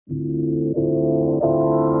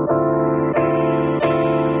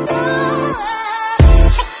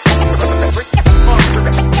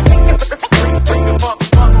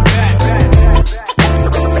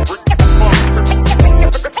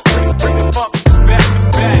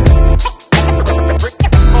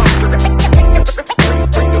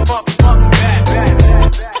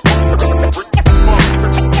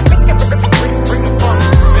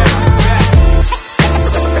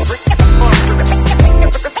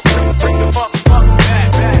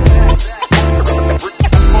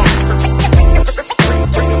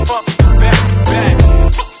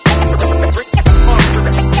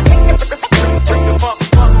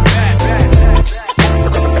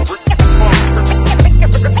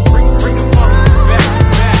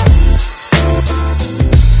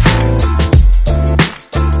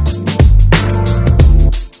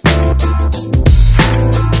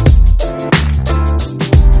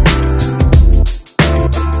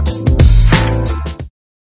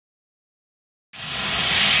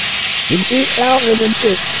In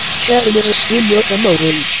 2006, Talon in a steam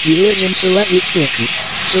locomotive, he lived in Selebi Phikwe.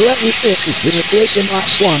 Selebi Phikwe is a place in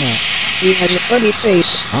Botswana. He has a funny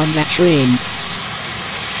face on that train.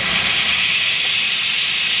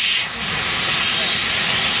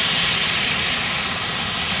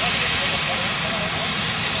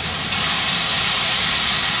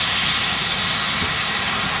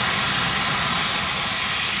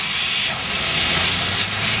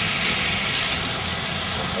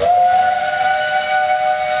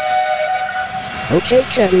 "Okay,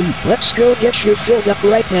 Kevin, let's go get you filled up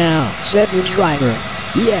right now," said the driver.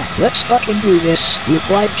 "Yeah, let's fucking do this,"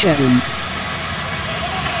 replied Kevin.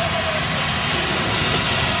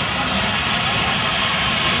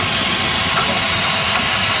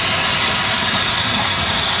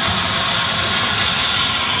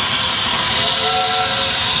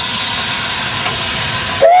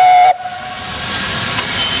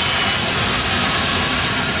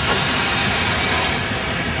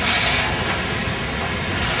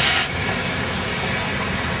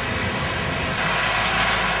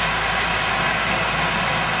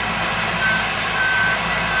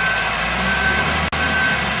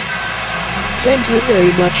 "Thank you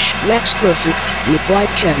very much, that's perfect," replied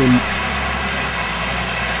Kevin.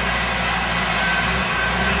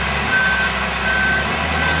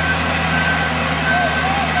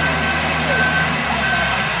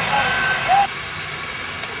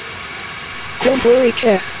 "Don't worry,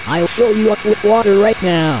 Kev, I'll fill you up with water right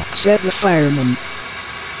now," said the fireman.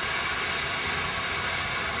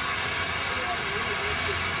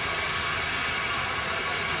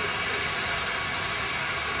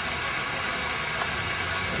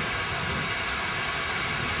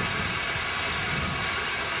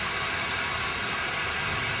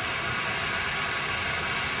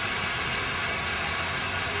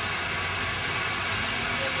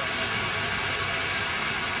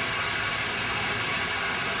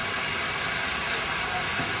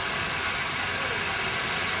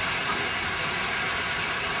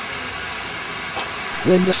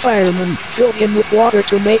 When the fireman filled him with water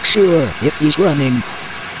to make sure if he's running.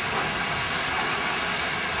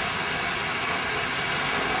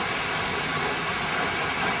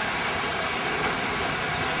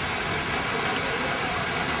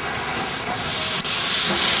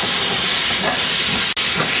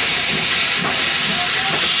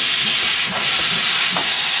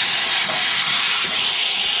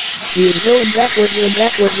 He is going backwards and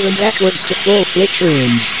backwards and backwards to full flick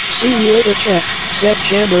trains. "See you later, Kev," said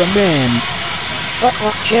cameraman. "Fuck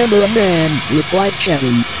off, cameraman," replied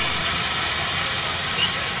Kevin.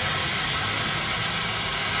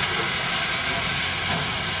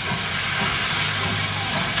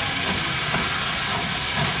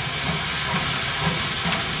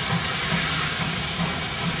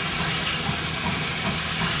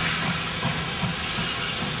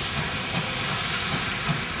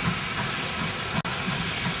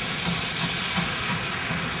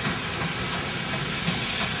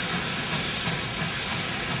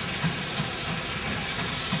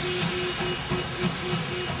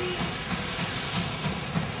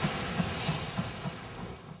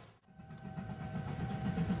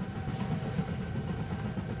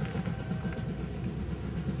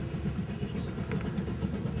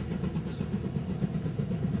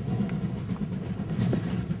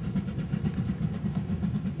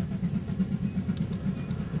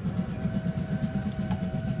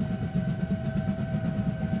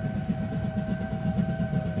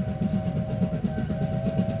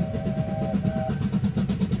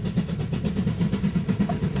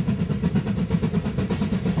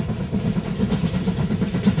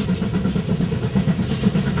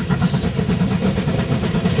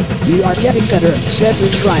 "We are getting better," said the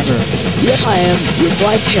driver. "Yes, I am,"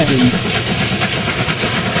 replied Kevin.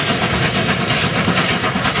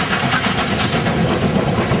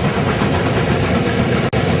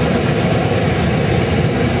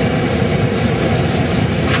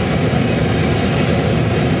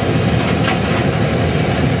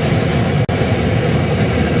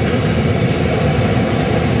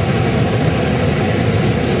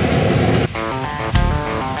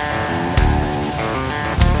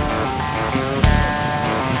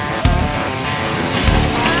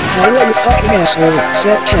 "Hello, you fucking asshole,"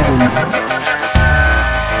 said Kevin.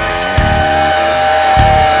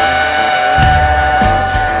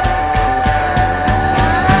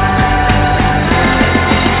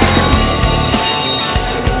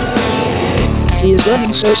 "He is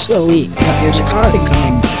running so slowly, but there's a car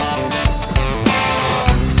incoming."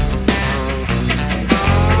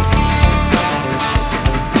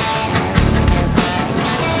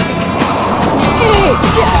 "Hey,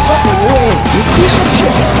 get fucking away, you piece of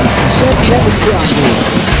shit," said Kevin crossly.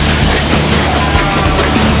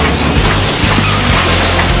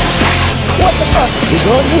 "What the fuck is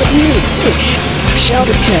wrong with you, bitch?"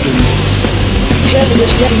 shouted Kevin. Kevin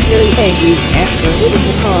is getting very angry after hitting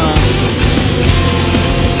the car.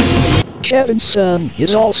 Kevin's son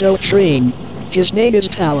is also a train. His name is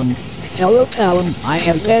Talon. "Hello, Talon, I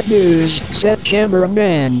have bad news," said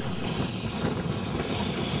cameraman.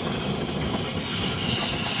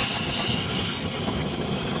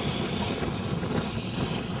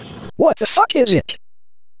 "What the fuck is it?"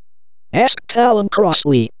 asked Talon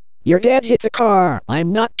crossly. "Your dad hit the car."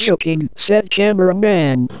 "I'm not joking," said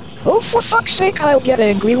cameraman. "Oh, for fuck's sake, I'll get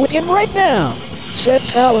angry with him right now," said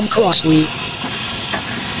Talon crossly.